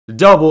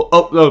Double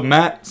upload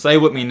Matt, say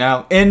with me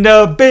now. In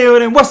the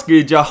building, what's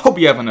good y'all? Hope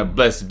you're having a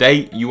blessed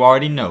day. You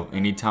already know,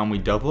 anytime we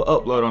double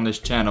upload on this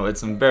channel, it's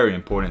some very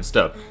important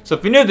stuff. So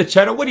if you're new to the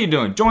channel, what are you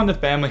doing? Join the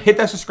family, hit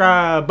that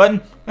subscribe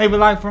button, leave a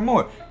like for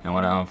more. And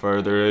without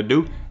further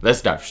ado,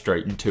 let's dive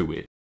straight into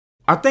it.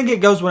 I think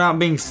it goes without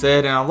being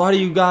said, and a lot of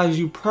you guys,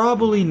 you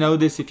probably know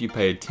this if you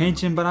pay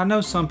attention, but I know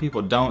some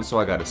people don't, so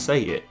I gotta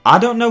say it. I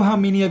don't know how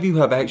many of you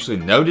have actually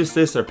noticed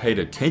this or paid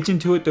attention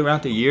to it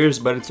throughout the years,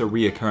 but it's a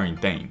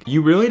reoccurring thing.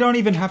 You really don't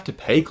even have to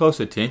pay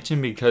close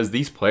attention because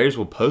these players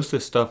will post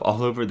this stuff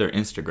all over their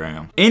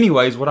Instagram.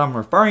 Anyways, what I'm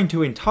referring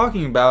to and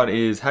talking about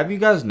is, have you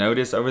guys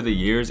noticed over the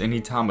years,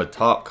 anytime a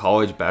top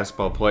college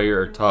basketball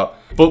player or top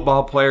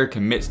football player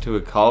commits to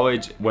a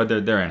college, whether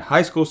they're in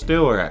high school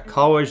still or at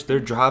college, they're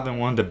driving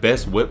one of the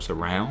best whips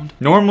around?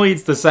 Normally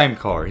it's the same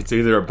car. It's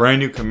either a brand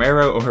new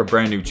Camaro or a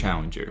brand new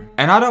Challenger.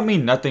 And I don't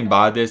mean nothing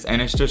by this,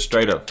 and it's just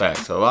straight up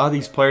facts. A lot of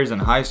these players in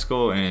high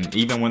school and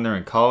even when they're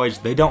in college,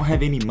 they don't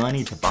have any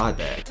money to buy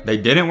that. They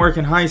didn't work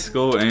in high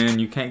school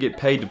and you can't get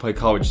paid to play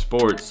college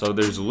sports, so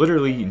there's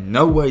literally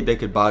no way they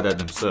could buy that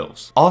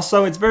themselves.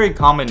 Also, it's very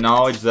common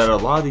knowledge that a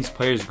lot of these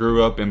players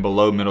grew up in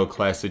below middle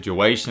class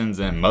situations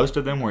and most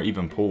of them were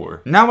even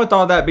poor. Now with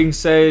all that being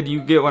said, you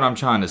get what I'm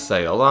trying to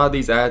say. A lot of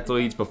these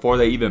athletes, before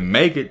they even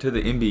make it to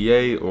the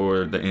NBA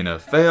or the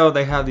NFL,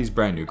 they have these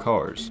brand new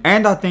cars.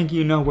 And I think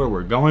you know where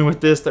we're going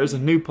with this. There's a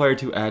new player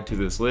to add to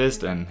this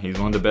list, and he's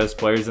one of the best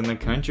players in the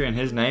country, and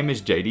his name is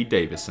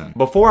Davison.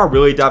 Before I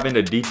really dive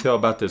into detail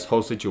about this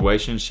whole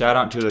situation, shout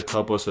out to the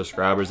couple of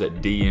subscribers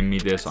that DM me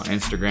this on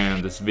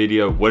Instagram. This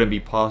video wouldn't be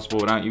possible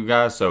without you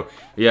guys, so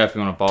yeah, if you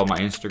want to follow my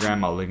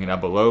Instagram, I'll link it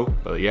down below.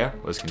 But yeah,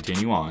 let's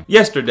continue on.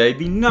 Yesterday,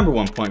 the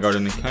 #1 point guard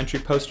in the country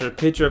posted a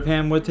picture of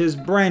him with his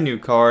brand new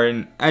car,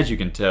 and as you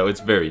can tell,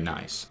 it's very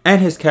nice.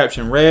 And his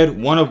caption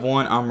read, "1 of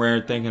 1, I'm rare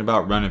thinking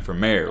about running for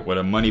mayor," with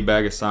a money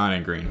bag of sign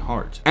and green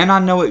heart. And I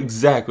know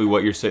exactly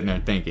what you're sitting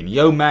there thinking.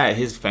 Yo, Matt,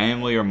 his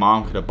family or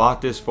mom could have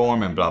bought this for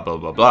him and blah, blah,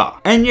 blah, blah.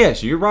 And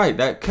yes, you're right,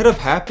 that could have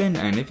happened.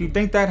 And if you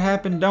think that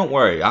happened, don't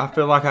worry. I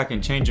feel like I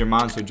can change your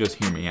mind, so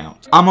just hear me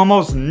out. I'm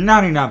almost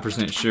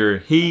 99% sure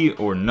he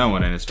or no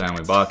one in his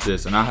family bought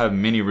this, and I have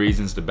many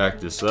reasons to back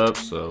this up,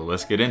 so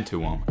let's get into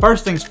them.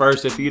 First things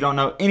first, if you don't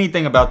know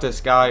anything about this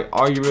guy,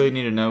 all you really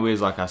need to know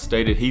is, like I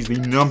stated, he's the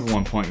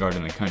 #1 point guard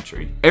in the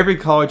country. Every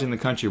college in the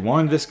country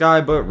wanted this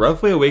guy, but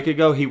roughly a week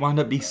ago, he wound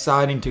up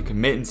deciding to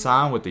commit and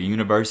sign with the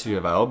University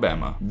of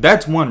Alabama.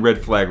 That's one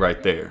red flag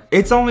right there.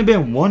 It's only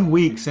been 1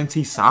 week since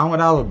he signed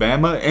with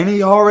Alabama, and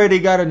he already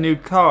got a new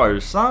car.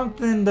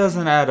 Something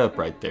doesn't add up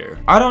right there.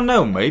 I don't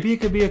know, maybe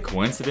it could be a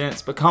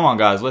coincidence, but come on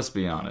guys, let's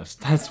be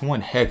honest. That's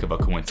one heck of a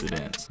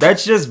coincidence.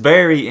 That's just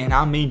very, and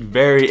I mean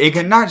very, it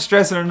cannot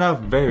stress it enough,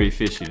 very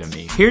fishy to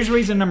me. Here's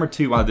reason number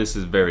 2 why this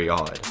is very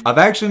odd. I've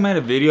actually made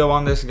a video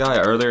on this guy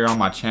earlier on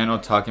my channel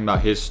talking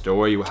about his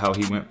story, how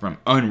he went from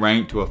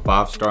unranked to a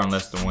 5-star in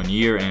less than 1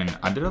 year, and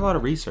I did a lot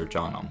of research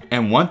on him.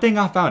 And one thing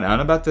I found out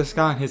about this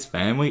guy and his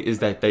family is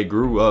that they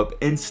grew up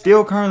and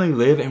still currently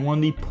live in one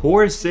of the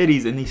poorest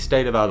cities in the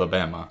state of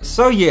Alabama.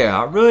 So yeah,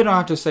 I really don't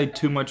have to say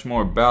too much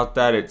more about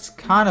that. It's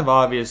kind of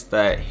obvious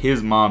that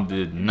his mom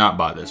did not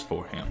buy this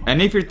for him.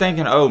 And if you're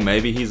thinking, oh,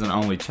 maybe he's an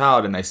only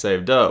child and they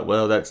saved up,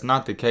 well, that's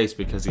not the case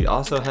because he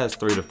also has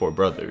 3 to 4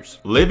 brothers.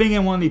 Living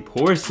in one of the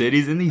poorest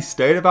cities in the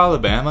state of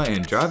Alabama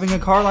and driving a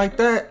car like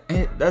that,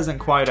 it doesn't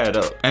quite add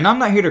up. And I'm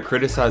not here to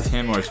criticize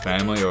him or his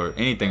family or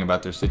anything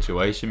about their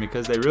situation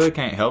because they really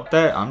can't help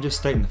that. I'm just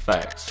stating the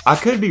facts. I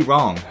could be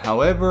wrong.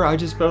 However, I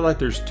just feel like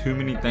there's too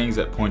many things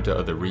that point to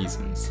other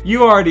reasons.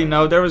 You already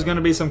know there was going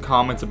to be some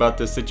comments about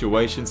this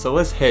situation, so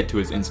let's head to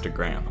his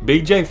Instagram.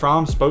 Big J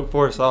Fromm spoke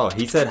for us all.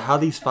 He said how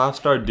these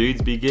 5-star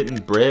dudes be getting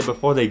bread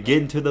before they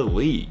get into the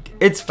league.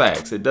 It's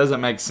facts. It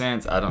doesn't make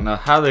sense. I don't know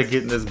how they're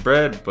getting this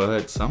bread,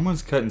 but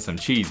someone's cutting some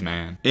cheese,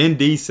 man.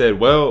 ND said,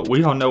 well,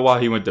 we don't know why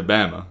he went to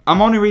Bama.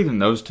 I'm only reading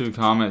those 2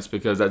 comments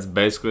because that's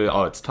basically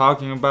all it's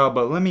talking about,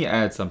 but let me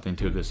add something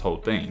to this whole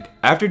thing.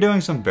 After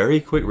doing some very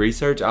quick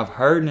research, I've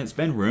heard and it's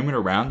been rumored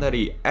around that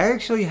he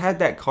actually had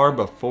that car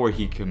before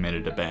he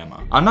committed to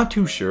Bama. I'm not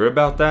too sure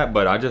about that,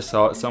 but I just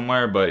saw it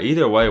somewhere, but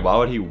either way, why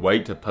would he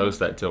wait to post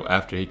that till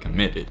after he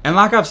committed? And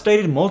like I've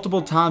stated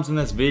multiple times in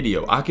this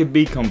video, I could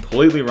be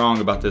completely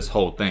wrong about this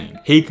whole thing.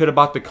 He could have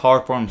bought the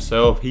car for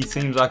himself. He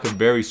seems like a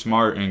very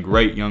smart and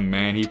great young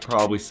man. He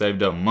probably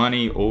saved up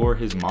money, or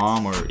his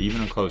mom, or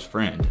even a close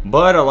friend.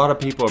 But a lot of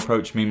people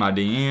approached me in my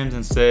DMs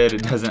and said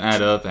it doesn't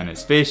add up and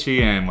it's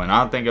fishy, and when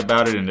I think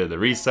about it and do the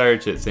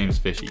research, it seems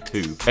fishy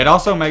too. It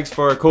also makes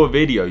for a cool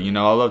video. You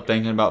know, I love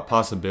thinking about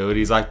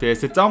possibilities like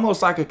this. It's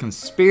almost like a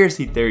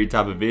conspiracy theory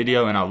type of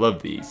video, and I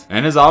love these.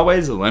 And as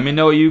always, let me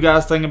know what you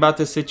guys think about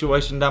this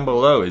situation down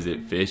below. Is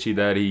it fishy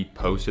that he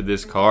posted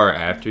this car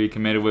after he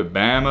committed with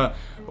Bama?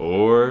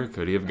 Or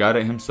could he have got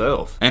it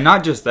himself? And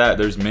not just that,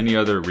 there's many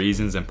other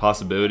reasons and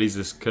possibilities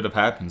this could have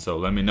happened, so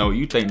let me know what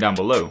you think down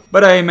below.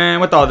 But hey man,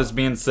 with all this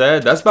being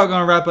said, that's about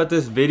gonna wrap up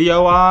this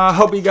video. I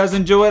hope you guys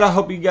enjoyed. I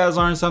hope you guys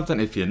learned something.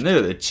 If you're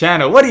new to the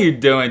channel, what are you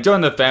doing?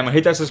 Join the family,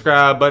 hit that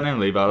subscribe button, and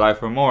leave a like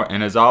for more.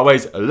 And as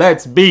always,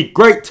 let's be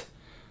great.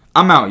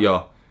 I'm out,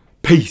 y'all.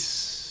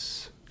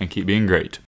 Peace. And keep being great.